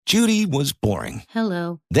Judy was boring.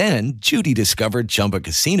 Hello. Then Judy discovered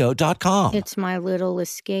ChumbaCasino.com. It's my little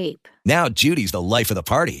escape. Now Judy's the life of the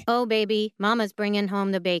party. Oh, baby, mama's bringing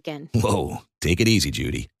home the bacon. Whoa, take it easy,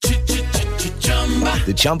 Judy.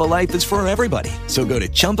 The Chumba life is for everybody. So go to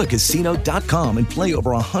ChumbaCasino.com and play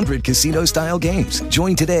over 100 casino-style games.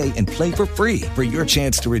 Join today and play for free for your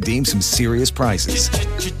chance to redeem some serious prizes.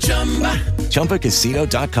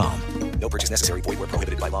 ChumbaCasino.com. No purchase necessary. Void where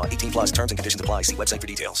prohibited by law. 18 plus terms and conditions apply. See website for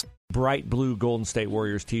details. Bright blue Golden State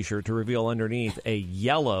Warriors t-shirt to reveal underneath a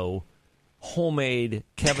yellow homemade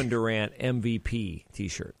Kevin Durant MVP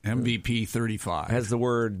t-shirt. MVP 35. Has the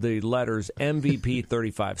letters MVP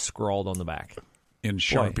 35 scrawled on the back. In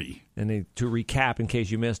Sharpie. Boy. And to recap, in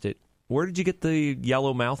case you missed it, where did you get the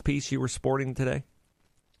yellow mouthpiece you were sporting today?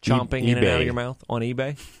 Chomping in and out of your mouth on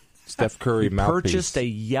eBay? Steph Curry mouthpiece. Purchased a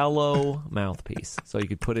yellow mouthpiece so you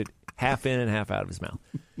could put it half in and half out of his mouth.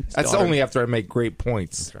 That's only after I make great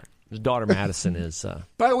points. That's right. His daughter Madison is.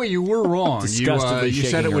 By the way, you were wrong. You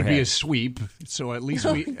said it would be head. a sweep, so at least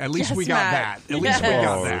we got Matt. that. At least we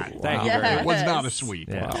got that. Thank you very much. It was not a sweep.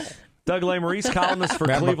 Yeah. Wow. Doug Lesmerises, columnist for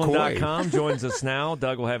Matt Cleveland.com, joins us now.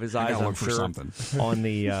 Doug will have his eyes, I'm for sure, something. on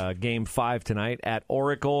the Game 5 tonight at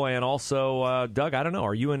Oracle. And also, Doug, I don't know,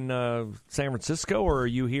 are you in San Francisco or are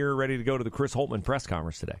you here ready to go to the Chris Holtmann press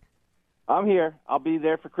conference today? I'm here. I'll be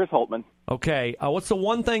there for Chris Holtmann. Okay. What's the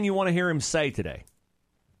one thing you want to hear him say today?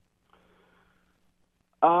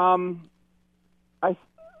 That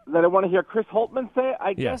I want to hear Chris Holtmann say.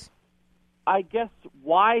 Yes. I guess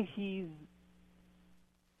why he's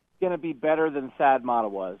going to be better than Thad Matta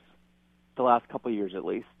was the last couple of years, at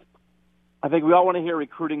least. I think we all want to hear a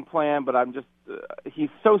recruiting plan, but I'm just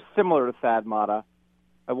he's so similar to Thad Matta.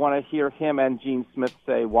 I want to hear him and Gene Smith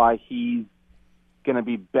say why he's going to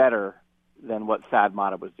be better than what Thad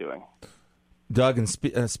Matta was doing. Doug, and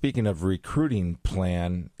speaking of recruiting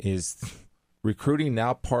plan, is recruiting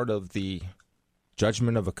now part of the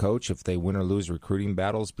judgment of a coach if they win or lose recruiting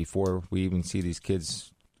battles before we even see these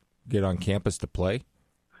kids get on campus to play?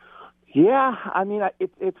 Yeah, I mean,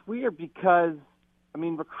 it's weird because, I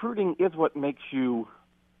mean, recruiting is what makes you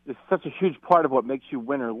 – is such a huge part of what makes you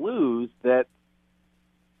win or lose that,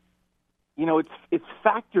 you know, it's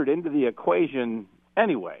factored into the equation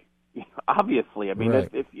anyway, obviously. I mean, right.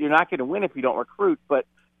 if you're not going to win if you don't recruit, but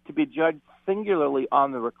to be judged singularly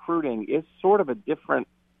on the recruiting is sort of a different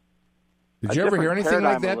 – Did you ever hear anything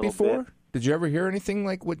like that before? Bit. Did you ever hear anything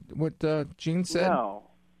like what Gene said? No.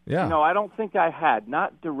 Yeah. No, I don't think I had.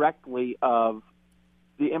 Not directly of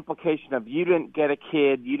the implication of you didn't get a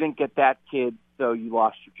kid, you didn't get that kid, so you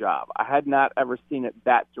lost your job. I had not ever seen it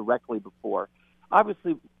that directly before.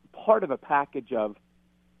 Obviously, part of a package of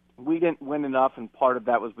we didn't win enough, and part of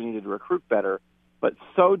that was we needed to recruit better, but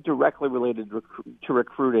so directly related to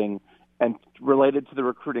recruiting and related to the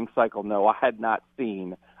recruiting cycle, no, I had not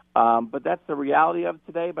seen. But that's the reality of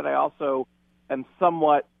today, but I also am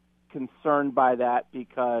somewhat concerned by that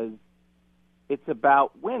because it's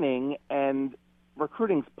about winning and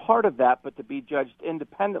recruiting's part of that, but to be judged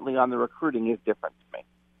independently on the recruiting is different to me.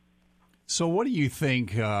 So what do you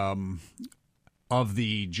think of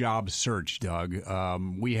the job search, Doug?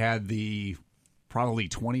 We had the probably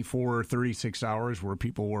 24 or 36 hours where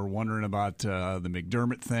people were wondering about the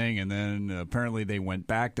McDermott thing, and then apparently they went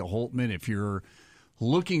back to Holtmann. If you're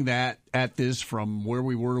looking at this from where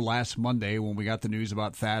we were last Monday when we got the news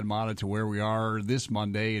about Thad Matta to where we are this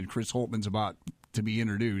Monday and Chris Holtmann's about to be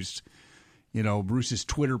introduced, you know, Bruce's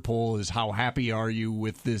Twitter poll is how happy are you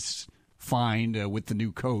with this find with the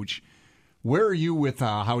new coach? Where are you with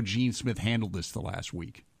how Gene Smith handled this the last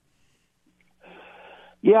week?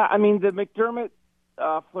 Yeah, I mean, the McDermott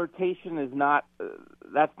flirtation is not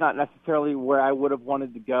that's not necessarily where I would have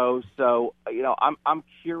wanted to go. So, you know, I'm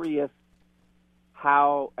curious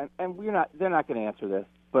how, and they're not going to answer this,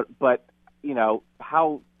 but you know,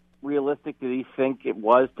 how realistic did he think it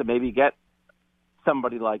was to maybe get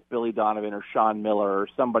somebody like Billy Donovan or Sean Miller or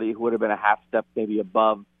somebody who would have been a half step maybe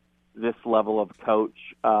above this level of coach?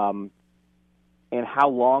 And how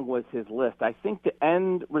long was his list? I think the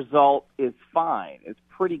end result is fine. It's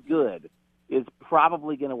pretty good. It's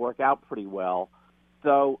probably going to work out pretty well.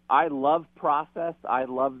 So I love process. I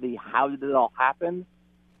love the how did it all happen.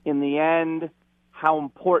 In the end, how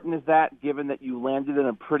important is that, given that you landed in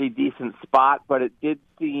a pretty decent spot? But it did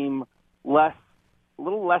seem a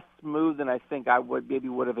little less smooth than I think I would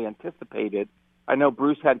have anticipated. I know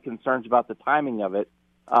Bruce had concerns about the timing of it,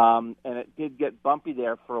 and it did get bumpy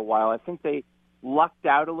there for a while. I think they lucked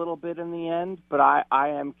out a little bit in the end, but I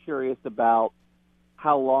am curious about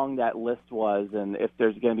how long that list was and if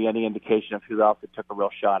there's going to be any indication of who else it took a real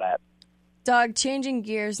shot at. Doug, changing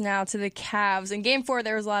gears now to the Cavs. In Game 4,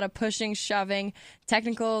 there was a lot of pushing, shoving,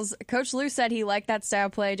 technicals. Coach Lue said he liked that style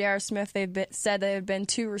of play. J.R. Smith, said they had been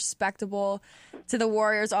too respectable to the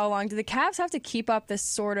Warriors all along. Do the Cavs have to keep up this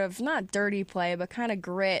sort of, not dirty play, but kind of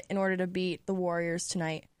grit in order to beat the Warriors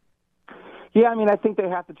tonight? Yeah, I mean, I think they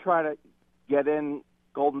have to try to get in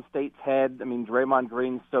Golden State's head. I mean, Draymond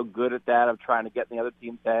Green's so good at that, of trying to get in the other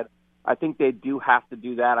team's head. I think they do have to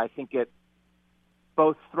do that. I think it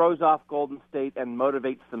both throws off Golden State and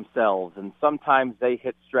motivates themselves. And sometimes they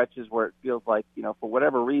hit stretches where it feels like, for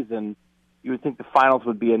whatever reason, you would think the finals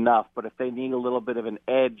would be enough. But if they need a little bit of an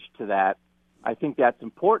edge to that, I think that's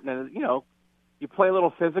important. And, you play a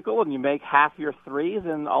little physical and you make half your threes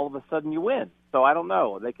and all of a sudden you win. So I don't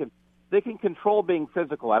know. They can control being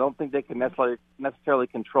physical. I don't think they can necessarily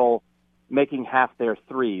control making half their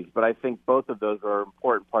threes, but I think both of those are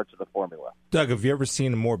important parts of the formula. Doug, have you ever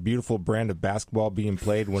seen a more beautiful brand of basketball being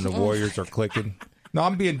played when the Warriors are clicking? No,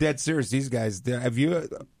 I'm being dead serious. These guys, have you,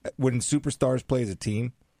 when superstars play as a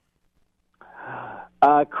team?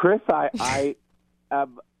 Chris, I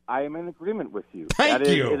am in agreement with you. Thank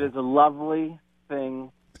you. It is a lovely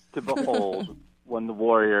thing to behold when the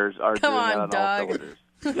Warriors are doing that on all cylinders.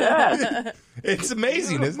 Yes. It's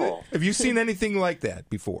amazing, isn't it? Have you seen anything like that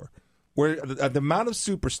before? Where the amount of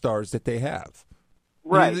superstars that they have.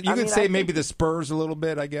 Right. You can say maybe the Spurs a little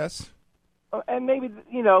bit, I guess. And maybe,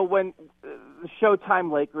 when the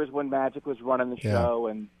Showtime Lakers, when Magic was running the show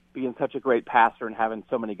and being such a great passer and having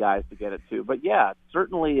so many guys to get it to. But, yeah,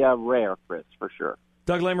 certainly rare, Chris, for sure.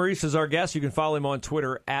 Doug Lesmerises is our guest. You can follow him on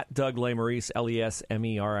Twitter at Doug Lesmerises,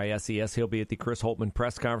 Lesmerises. He'll be at the Chris Holtmann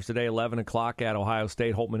press conference today, 11 o'clock at Ohio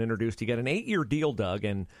State. Holtmann introduced. You get an 8-year deal, Doug,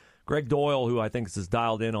 and Greg Doyle, who I think is as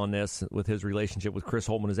dialed in on this with his relationship with Chris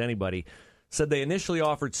Holtmann as anybody, said they initially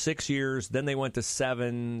offered 6 years, then they went to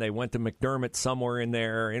 7. They went to McDermott somewhere in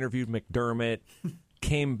there, interviewed McDermott,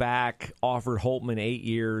 came back, offered Holtmann 8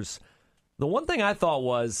 years. The one thing I thought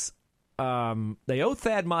was they owe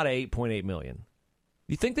Thad Matta $8.8 million.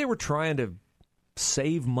 Do you think they were trying to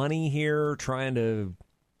save money here, trying to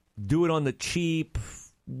do it on the cheap?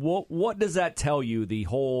 What does that tell you, the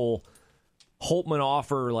whole Holtmann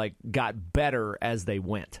offer got better as they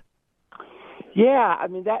went? Yeah, I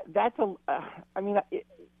mean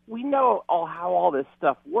we know how all this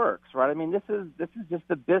stuff works, right? I mean, this is just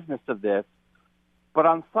the business of this. But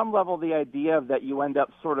on some level, the idea that you end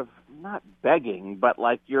up sort of not begging, but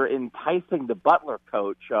you're enticing the Butler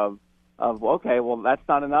coach of okay, well, that's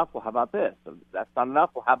not enough. Well, how about this? That's not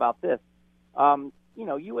enough. Well, how about this?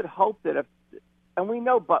 You would hope that and we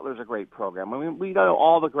know Butler's a great program. I mean, we know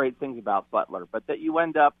all the great things about Butler, but that you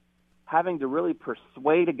end up having to really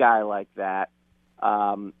persuade a guy like that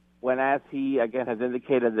when, as he, again, has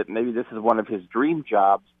indicated that maybe this is one of his dream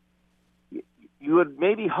jobs, you would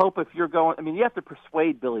maybe hope if you're going – I mean, you have to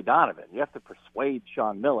persuade Billy Donovan. You have to persuade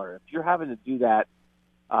Sean Miller. If you're having to do that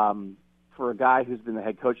for a guy who's been the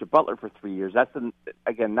head coach at Butler for 3 years, that's,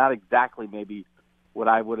 again, not exactly maybe – what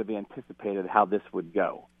I would have anticipated how this would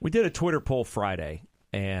go. We did a Twitter poll Friday,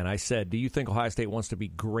 and I said, do you think Ohio State wants to be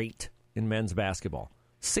great in men's basketball?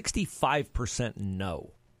 65%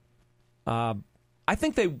 no. I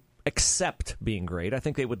think they accept being great. I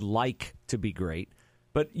think they would like to be great.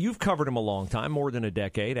 But you've covered them a long time, more than a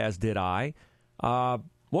decade, as did I.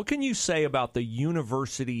 What can you say about the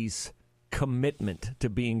university's commitment to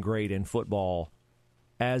being great in football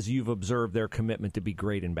as you've observed their commitment to be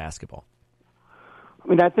great in basketball? I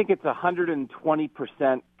mean, I think it's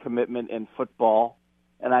 120% commitment in football,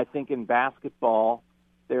 and I think in basketball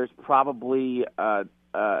there's probably an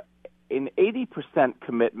 80%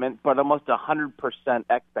 commitment, but almost 100%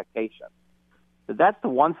 expectation. So that's the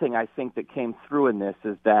one thing I think that came through in this,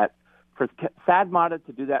 is that for Thad Matta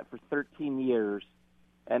to do that for 13 years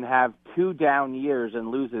and have 2 down years and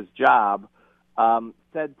lose his job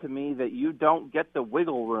said to me that you don't get the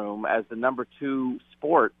wiggle room as the number 2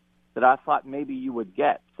 sport that I thought maybe you would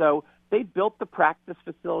get. So they built the practice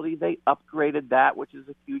facility. They upgraded that, which is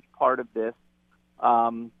a huge part of this.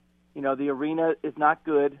 The arena is not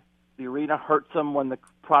good. The arena hurts them when the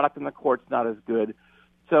product in the court's not as good.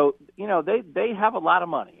 So, they have a lot of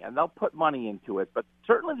money, and they'll put money into it. But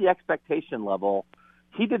certainly the expectation level,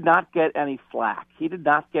 he did not get any slack. He did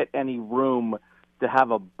not get any room to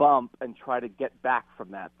have a bump and try to get back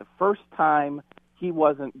from that. The first time he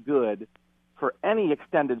wasn't good for any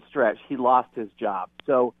extended stretch, he lost his job.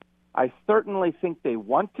 So I certainly think they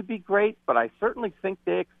want to be great, but I certainly think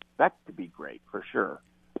they expect to be great for sure.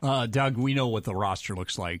 Doug, we know what the roster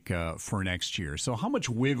looks like for next year. So how much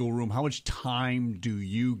wiggle room, how much time do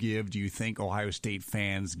you think Ohio State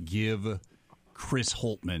fans give Chris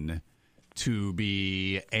Holtmann to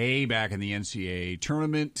be A, back in the NCAA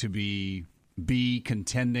tournament, to be B,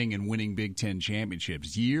 contending and winning Big Ten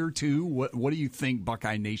championships. Year 2, what do you think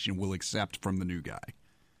Buckeye Nation will accept from the new guy?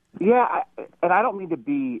 Yeah, and I don't mean to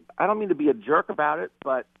be a jerk about it,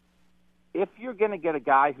 but if you're going to get a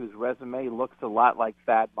guy whose resume looks a lot like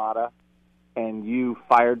Thad Matta, and you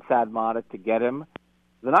fired Thad Matta to get him,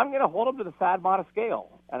 then I'm going to hold him to the Thad Matta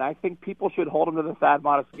scale. And I think people should hold him to the Thad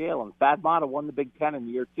Matta scale. And Thad Matta won the Big Ten in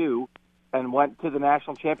year 2 and went to the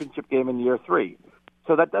national championship game in year 3.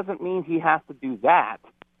 So that doesn't mean he has to do that.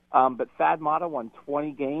 But Thad Matta won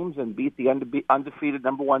 20 games and beat the undefeated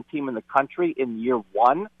number 1 team in the country in year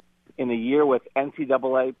 1, in a year with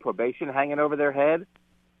NCAA probation hanging over their head.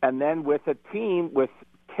 And then with a team with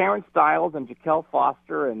Terrence Stiles and Jaquel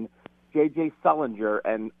Foster and J.J. Sullinger,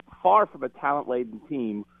 and far from a talent-laden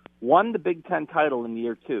team, won the Big Ten title in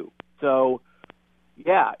year 2. So,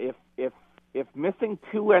 yeah, if missing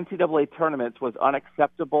 2 NCAA tournaments was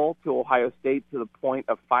unacceptable to Ohio State to the point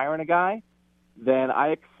of firing a guy, then I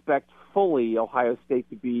expect fully Ohio State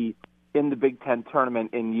to be in the Big Ten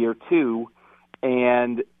tournament in year 2.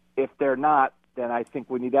 And if they're not, then I think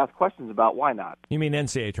we need to ask questions about why not. You mean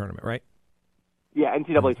NCAA tournament, right? Yeah,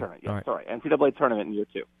 NCAA tournament. Yeah, right. Sorry, NCAA tournament in year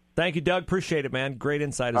 2. Thank you, Doug. Appreciate it, man. Great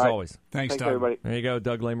insight as always. Thanks, Doug. everybody. There you go,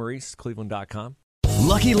 Doug Lesmerises, Cleveland.com.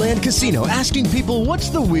 Lucky Land Casino, asking people, what's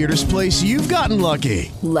the weirdest place you've gotten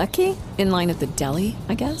lucky? Lucky? In line at the deli,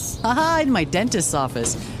 I guess? Aha, in my dentist's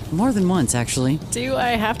office. More than once, actually. Do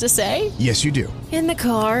I have to say? Yes, you do. In the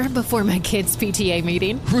car before my kids' PTA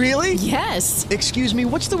meeting. Really? Yes. Excuse me,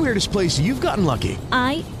 what's the weirdest place you've gotten lucky?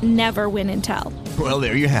 I never win and tell. Well,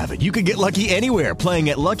 there you have it. You can get lucky anywhere, playing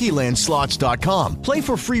at LuckyLandSlots.com. Play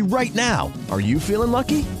for free right now. Are you feeling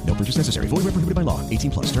lucky? No purchase necessary. Void where prohibited by law.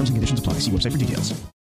 18+. Terms and conditions apply. See website for details.